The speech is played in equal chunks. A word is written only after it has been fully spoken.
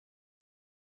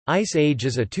Ice Age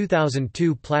is a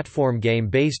 2002 platform game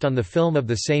based on the film of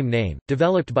the same name,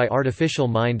 developed by Artificial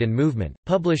Mind and Movement,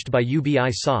 published by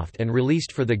UBI Soft and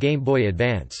released for the Game Boy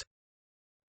Advance.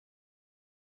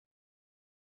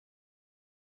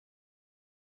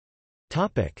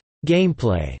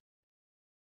 Gameplay.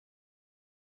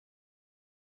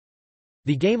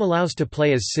 The game allows to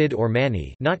play as Sid or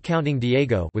Manny, not counting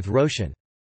Diego, with Roshan.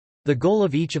 The goal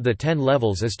of each of the 10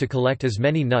 levels is to collect as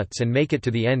many nuts and make it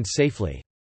to the end safely.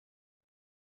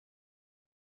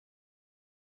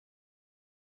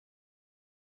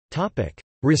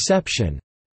 Reception.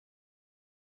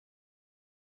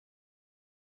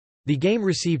 The game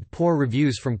received poor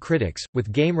reviews from critics,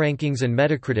 with GameRankings and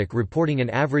Metacritic reporting an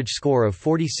average score of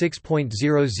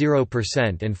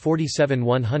 46.00% and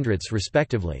 47/100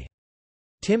 respectively.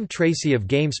 Tim Tracy of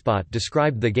GameSpot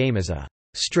described the game as a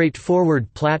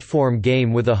straightforward platform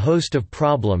game with a host of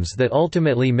problems that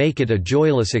ultimately make it a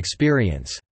joyless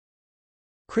experience,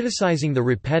 criticizing the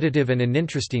repetitive and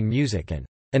uninteresting music and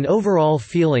an overall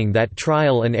feeling that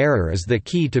trial and error is the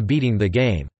key to beating the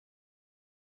game.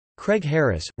 Craig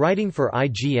Harris, writing for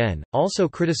IGN, also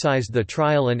criticized the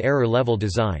trial and error level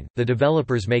design. The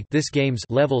developers make this game's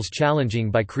levels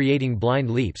challenging by creating blind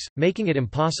leaps, making it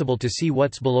impossible to see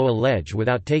what's below a ledge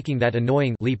without taking that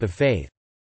annoying leap of faith.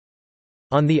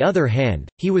 On the other hand,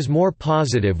 he was more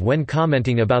positive when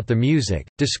commenting about the music,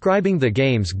 describing the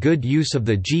game's good use of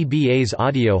the GBA's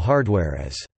audio hardware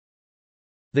as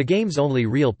the game's only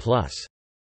real plus.